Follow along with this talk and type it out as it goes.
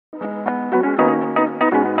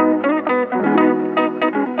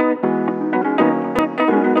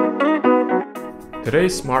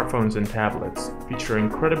Today's smartphones and tablets feature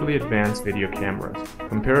incredibly advanced video cameras,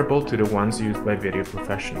 comparable to the ones used by video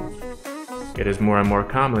professionals. It is more and more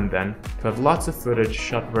common, then, to have lots of footage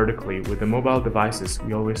shot vertically with the mobile devices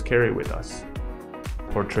we always carry with us.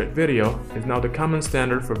 Portrait video is now the common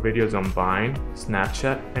standard for videos on Vine,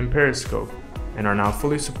 Snapchat, and Periscope, and are now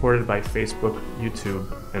fully supported by Facebook, YouTube,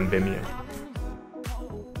 and Vimeo.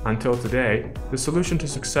 Until today, the solution to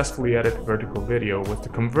successfully edit vertical video was to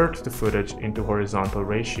convert the footage into horizontal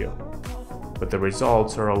ratio. But the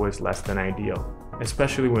results are always less than ideal,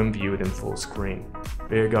 especially when viewed in full screen.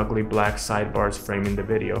 Big ugly black sidebars framing the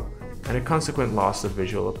video, and a consequent loss of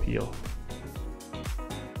visual appeal.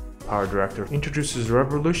 PowerDirector introduces a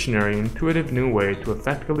revolutionary, intuitive new way to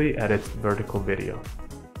effectively edit vertical video.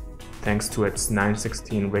 Thanks to its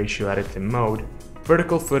 9:16 ratio editing mode,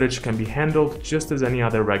 vertical footage can be handled just as any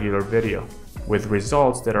other regular video, with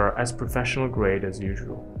results that are as professional grade as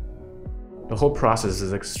usual. The whole process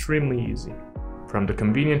is extremely easy. From the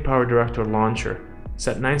convenient PowerDirector launcher,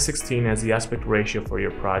 set 9:16 as the aspect ratio for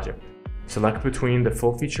your project. Select between the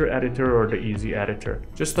full feature editor or the easy editor,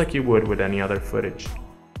 just like you would with any other footage.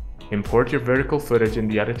 Import your vertical footage in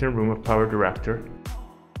the editing room of PowerDirector,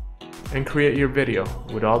 and create your video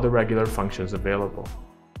with all the regular functions available,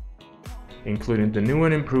 including the new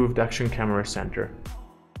and improved Action Camera Center,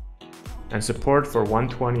 and support for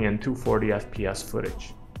 120 and 240 FPS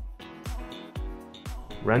footage.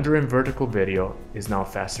 Rendering vertical video is now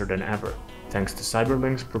faster than ever, thanks to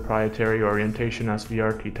CyberLink's proprietary orientation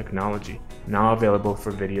SVRT technology, now available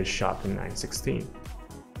for videos shot in 9:16.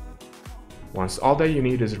 Once all that you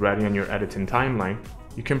need is ready on your editing timeline,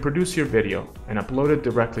 you can produce your video and upload it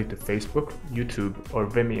directly to Facebook, YouTube, or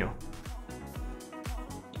Vimeo.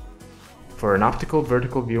 For an optical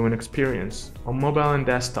vertical viewing experience, on mobile and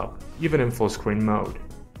desktop, even in full screen mode,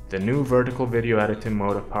 the new vertical video editing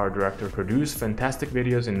mode of PowerDirector produces fantastic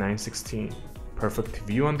videos in 9:16, perfect to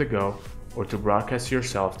view on the go or to broadcast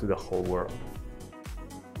yourself to the whole world.